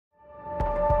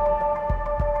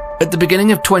At the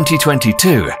beginning of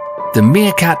 2022, the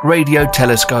Meerkat radio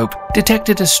telescope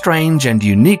detected a strange and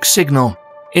unique signal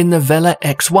in the Vela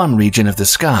X1 region of the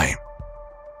sky.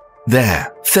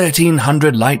 There,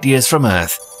 1,300 light-years from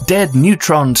Earth, dead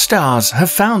neutron stars have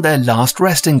found their last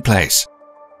resting place.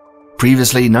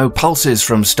 Previously, no pulses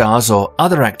from stars or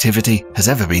other activity has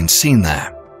ever been seen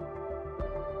there.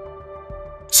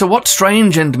 So what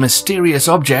strange and mysterious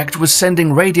object was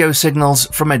sending radio signals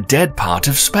from a dead part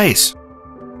of space?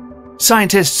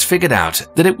 Scientists figured out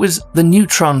that it was the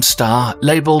neutron star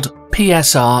labeled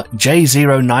PSR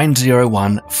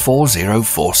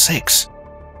J09014046.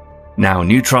 Now,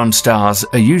 neutron stars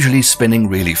are usually spinning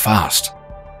really fast.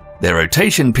 Their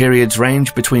rotation periods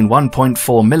range between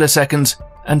 1.4 milliseconds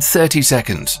and 30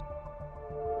 seconds.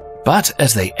 But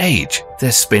as they age,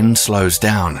 their spin slows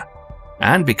down.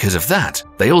 And because of that,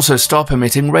 they also stop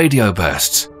emitting radio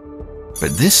bursts.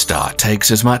 But this star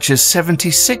takes as much as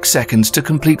 76 seconds to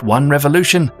complete one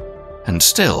revolution and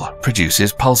still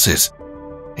produces pulses.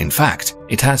 In fact,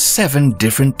 it has 7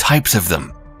 different types of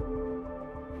them.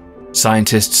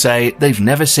 Scientists say they've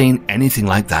never seen anything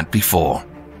like that before.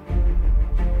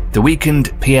 The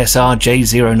weakened PSR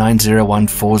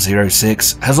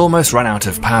J09014046 has almost run out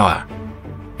of power.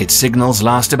 Its signals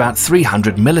last about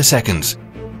 300 milliseconds,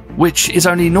 which is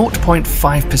only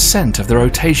 0.5% of the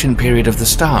rotation period of the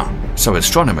star, so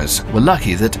astronomers were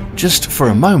lucky that, just for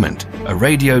a moment, a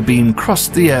radio beam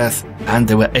crossed the Earth and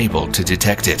they were able to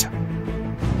detect it.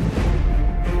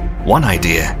 One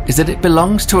idea is that it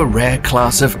belongs to a rare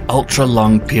class of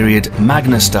ultra-long period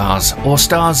magnastars, or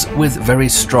stars with very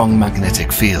strong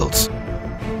magnetic fields.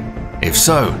 If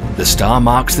so, the star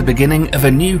marks the beginning of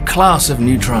a new class of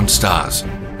neutron stars,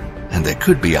 and there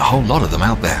could be a whole lot of them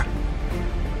out there.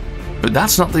 But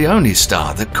that's not the only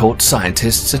star that caught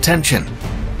scientists' attention.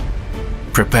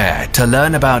 Prepare to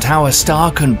learn about how a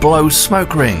star can blow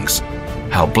smoke rings,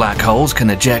 how black holes can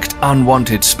eject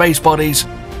unwanted space bodies,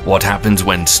 what happens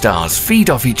when stars feed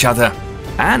off each other,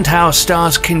 and how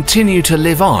stars continue to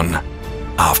live on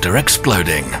after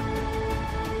exploding.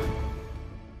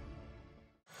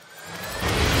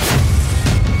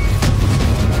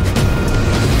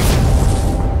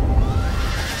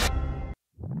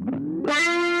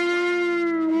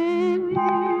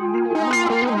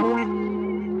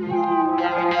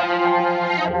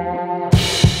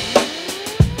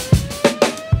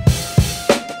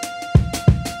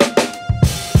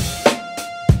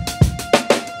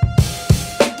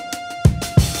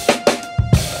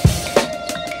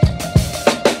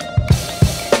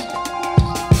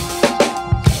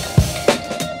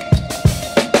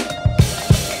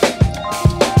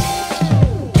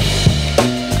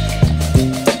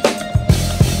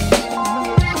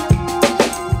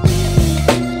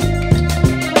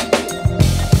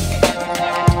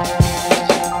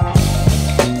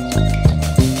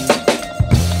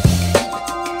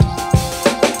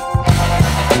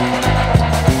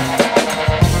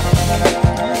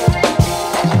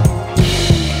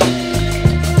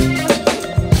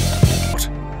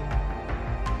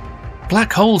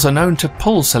 Black holes are known to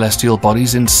pull celestial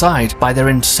bodies inside by their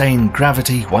insane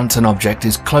gravity once an object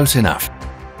is close enough.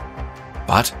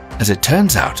 But, as it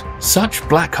turns out, such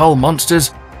black hole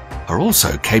monsters are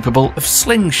also capable of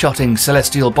slingshotting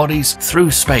celestial bodies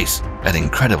through space at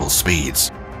incredible speeds.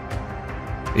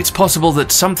 It's possible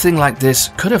that something like this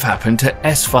could have happened to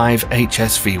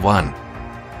S5HSV1.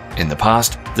 In the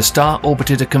past, the star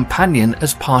orbited a companion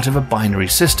as part of a binary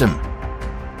system,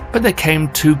 but they came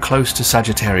too close to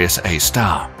Sagittarius A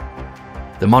star.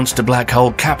 The monster black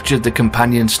hole captured the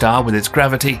companion star with its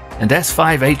gravity, and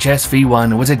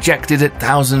S5HSV1 was ejected at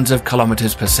thousands of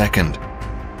kilometers per second.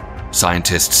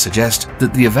 Scientists suggest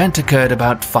that the event occurred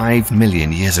about 5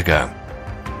 million years ago.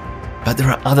 But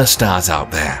there are other stars out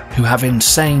there who have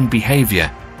insane behavior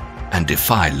and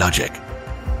defy logic.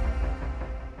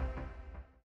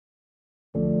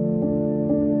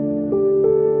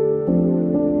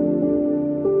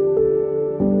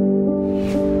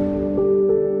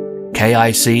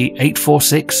 KIC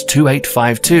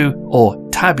 8462852, or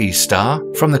Tabby star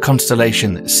from the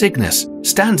constellation Cygnus,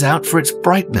 stands out for its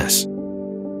brightness.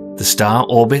 The star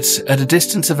orbits at a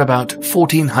distance of about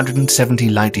 1,470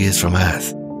 light-years from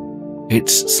Earth.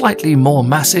 It's slightly more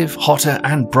massive, hotter,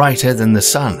 and brighter than the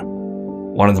Sun.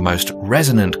 One of the most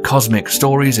resonant cosmic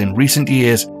stories in recent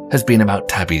years has been about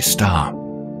Tabby's star.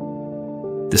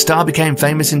 The star became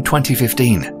famous in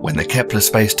 2015 when the Kepler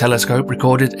Space Telescope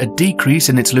recorded a decrease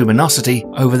in its luminosity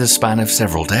over the span of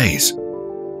several days.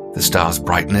 The star's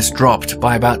brightness dropped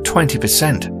by about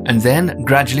 20% and then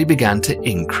gradually began to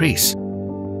increase.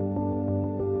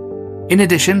 In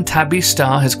addition, Tabby's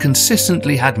star has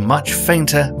consistently had much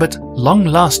fainter but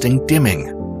long-lasting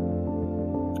dimming.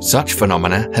 Such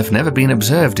phenomena have never been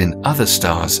observed in other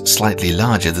stars slightly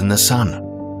larger than the Sun.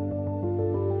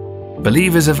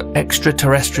 Believers of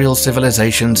extraterrestrial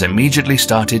civilizations immediately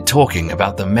started talking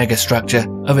about the megastructure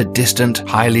of a distant,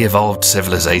 highly evolved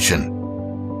civilization.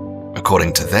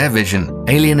 According to their vision,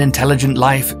 alien intelligent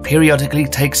life periodically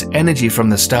takes energy from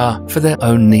the star for their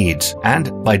own needs,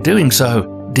 and by doing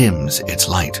so, dims its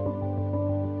light.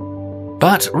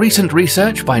 But recent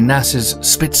research by NASA's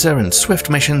Spitzer and Swift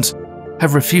missions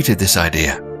have refuted this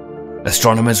idea.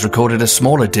 Astronomers recorded a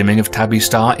smaller dimming of Tabby's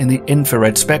star in the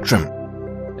infrared spectrum,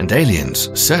 and aliens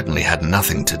certainly had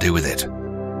nothing to do with it.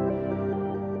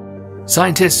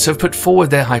 Scientists have put forward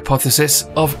their hypothesis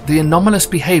of the anomalous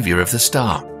behavior of the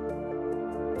star.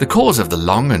 The cause of the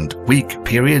long and weak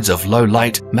periods of low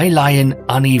light may lie in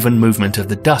uneven movement of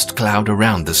the dust cloud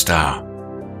around the star.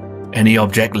 Any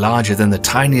object larger than the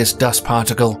tiniest dust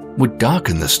particle would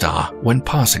darken the star when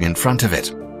passing in front of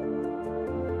it.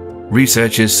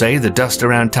 Researchers say the dust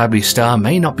around Tabby's star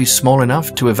may not be small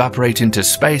enough to evaporate into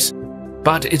space,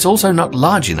 but it's also not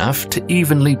large enough to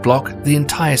evenly block the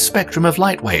entire spectrum of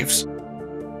light waves.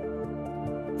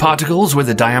 Particles with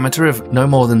a diameter of no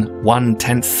more than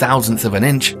 1/10,000th of an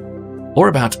inch, or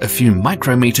about a few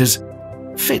micrometers,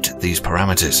 fit these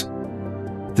parameters.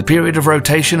 The period of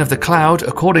rotation of the cloud,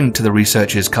 according to the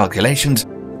researchers' calculations,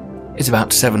 is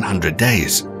about 700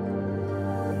 days.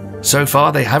 So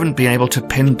far, they haven't been able to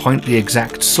pinpoint the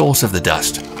exact source of the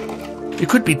dust. It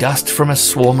could be dust from a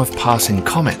swarm of passing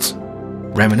comets,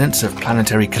 remnants of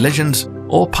planetary collisions,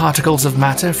 or particles of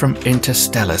matter from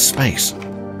interstellar space.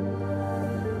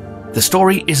 The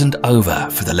story isn't over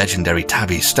for the legendary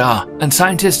Tabby star, and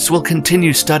scientists will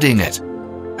continue studying it.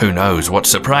 Who knows what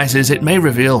surprises it may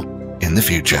reveal in the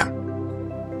future.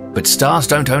 But stars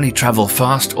don't only travel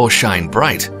fast or shine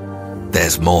bright.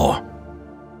 There's more.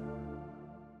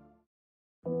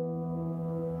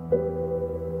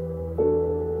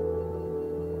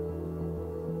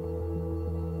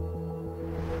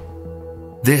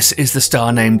 This is the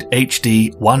star named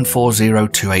HD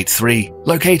 140283,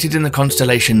 located in the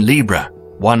constellation Libra,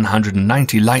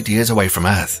 190 light-years away from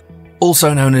Earth.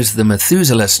 Also known as the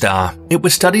Methuselah star, it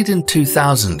was studied in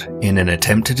 2000 in an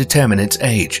attempt to determine its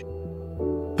age.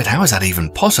 But how is that even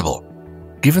possible,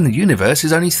 given the universe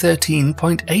is only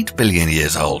 13.8 billion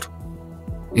years old?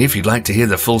 If you'd like to hear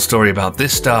the full story about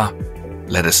this star,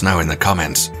 let us know in the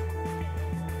comments.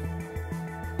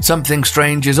 Something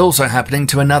strange is also happening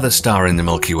to another star in the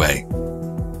Milky Way.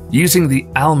 Using the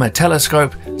ALMA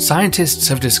telescope, scientists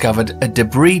have discovered a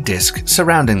debris disk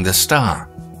surrounding the star.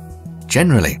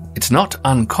 Generally, it's not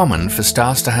uncommon for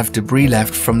stars to have debris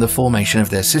left from the formation of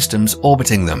their systems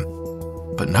orbiting them,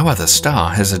 but no other star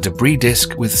has a debris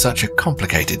disk with such a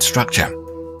complicated structure.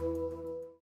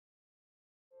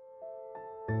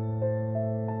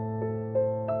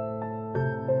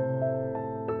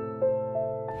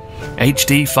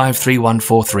 HD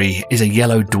 53143 is a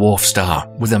yellow dwarf star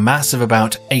with a mass of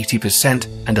about 80%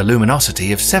 and a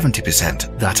luminosity of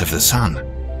 70% that of the Sun.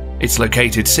 It's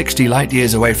located 60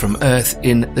 light-years away from Earth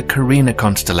in the Carina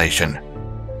constellation.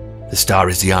 The star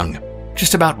is young,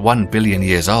 just about 1 billion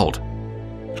years old.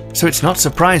 So it's not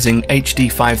surprising HD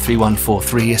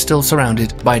 53143 is still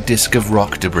surrounded by a disk of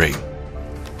rock debris.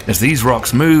 As these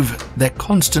rocks move, they're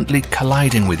constantly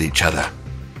colliding with each other,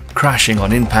 crashing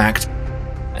on impact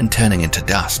and turning into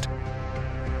dust.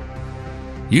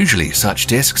 Usually such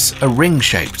disks are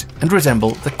ring-shaped and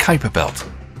resemble the Kuiper belt.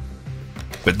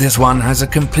 But this one has a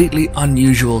completely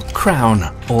unusual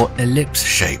crown or ellipse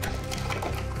shape.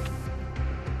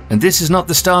 And this is not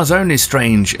the star's only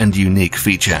strange and unique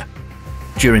feature.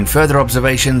 During further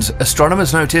observations,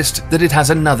 astronomers noticed that it has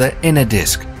another inner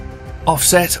disk,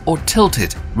 offset or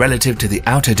tilted relative to the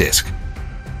outer disk.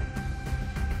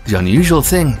 The unusual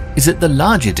thing is that the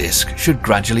larger disk should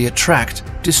gradually attract,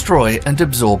 destroy, and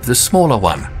absorb the smaller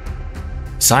one.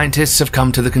 Scientists have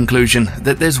come to the conclusion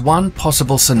that there's one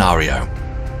possible scenario.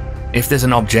 If there's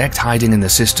an object hiding in the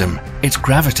system, its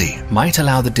gravity might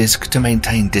allow the disk to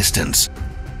maintain distance.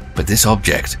 But this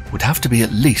object would have to be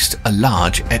at least a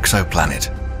large exoplanet.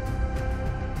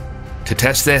 To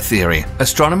test their theory,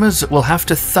 astronomers will have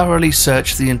to thoroughly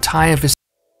search the entire vicinity.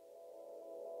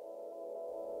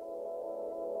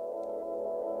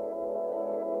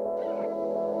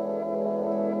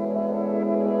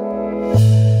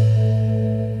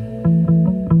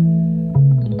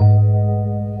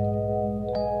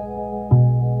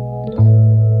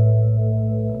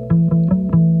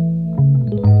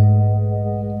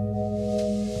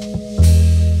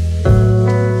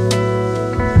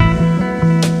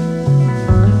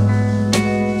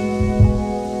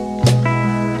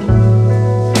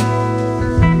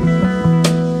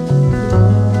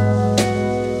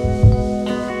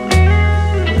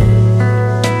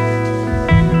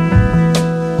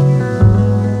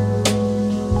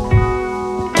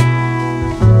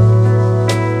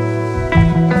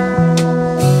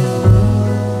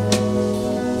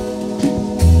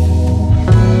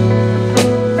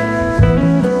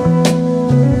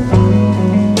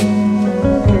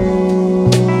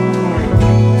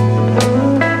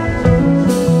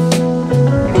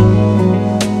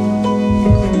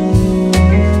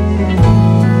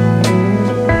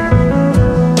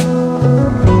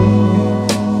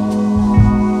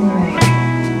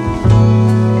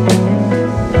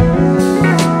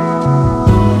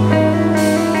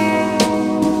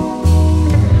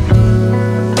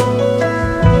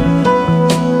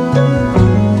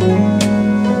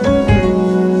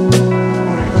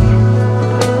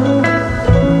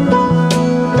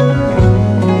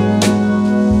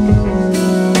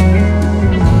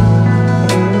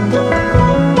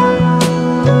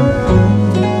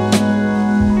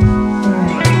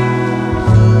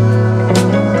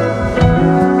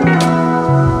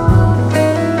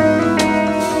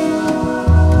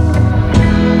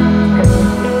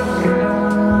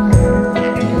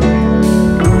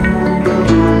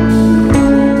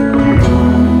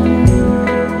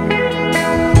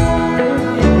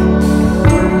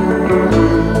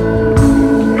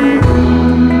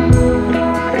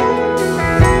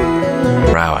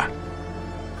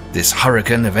 This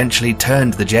hurricane eventually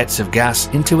turned the jets of gas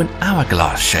into an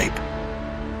hourglass shape.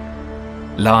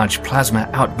 Large plasma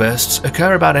outbursts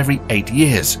occur about every 8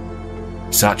 years.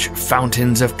 Such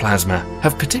fountains of plasma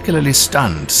have particularly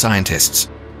stunned scientists.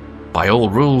 By all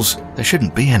rules, there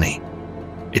shouldn't be any.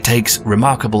 It takes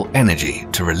remarkable energy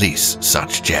to release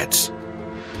such jets.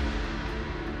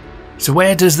 So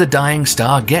where does the dying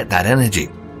star get that energy?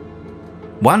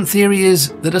 One theory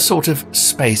is that a sort of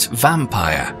space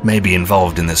vampire may be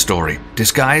involved in the story,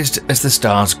 disguised as the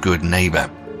star's good neighbor.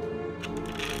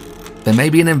 There may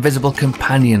be an invisible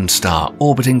companion star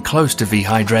orbiting close to V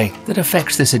Hydrae that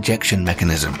affects this ejection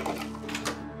mechanism.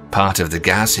 Part of the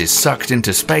gas is sucked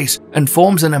into space and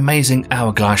forms an amazing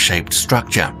hourglass-shaped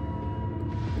structure.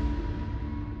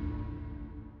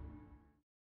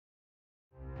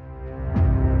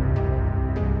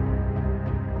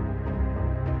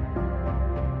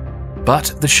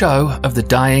 But the show of the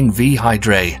dying V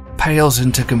Hydrae pales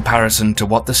into comparison to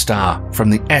what the star from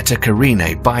the Eta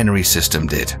Carinae binary system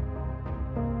did.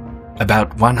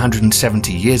 About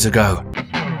 170 years ago,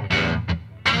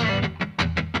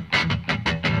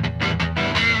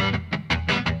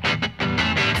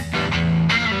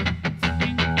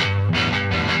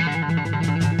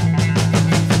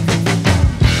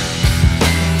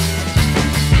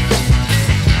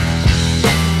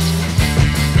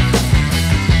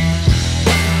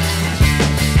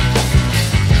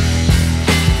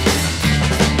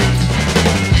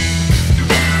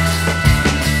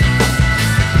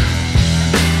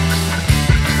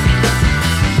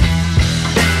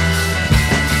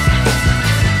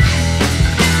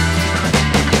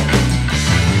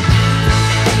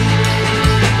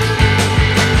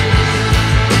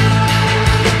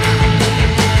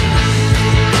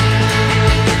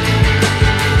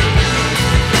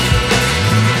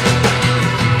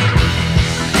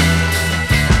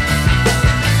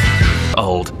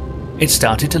 it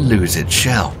started to lose its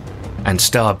shell, and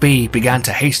Star B began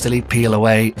to hastily peel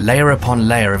away layer upon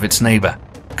layer of its neighbor,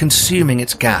 consuming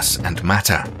its gas and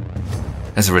matter.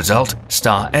 As a result,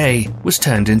 Star A was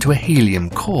turned into a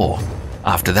helium core.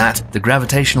 After that, the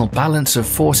gravitational balance of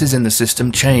forces in the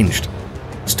system changed.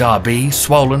 Star B,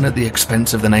 swollen at the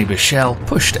expense of the neighbor's shell,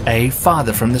 pushed A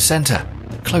farther from the center,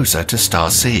 closer to Star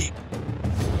C.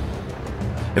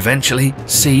 Eventually,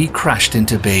 C crashed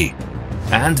into B,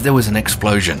 and there was an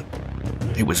explosion.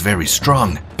 It was very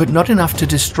strong, but not enough to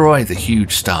destroy the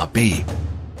huge Star B.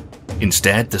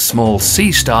 Instead, the small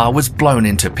C star was blown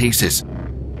into pieces.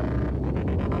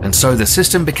 And so the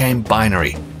system became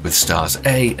binary, with stars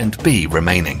A and B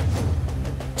remaining.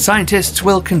 Scientists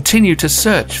will continue to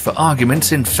search for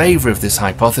arguments in favor of this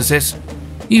hypothesis,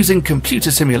 using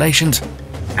computer simulations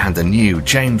and the new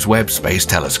James Webb Space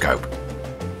Telescope.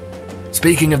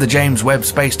 Speaking of the James Webb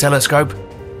Space Telescope,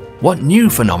 what new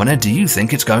phenomena do you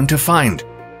think it's going to find?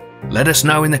 Let us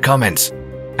know in the comments.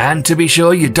 And to be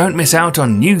sure you don't miss out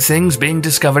on new things being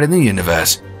discovered in the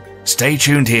universe, stay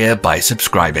tuned here by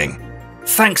subscribing.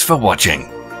 Thanks for watching.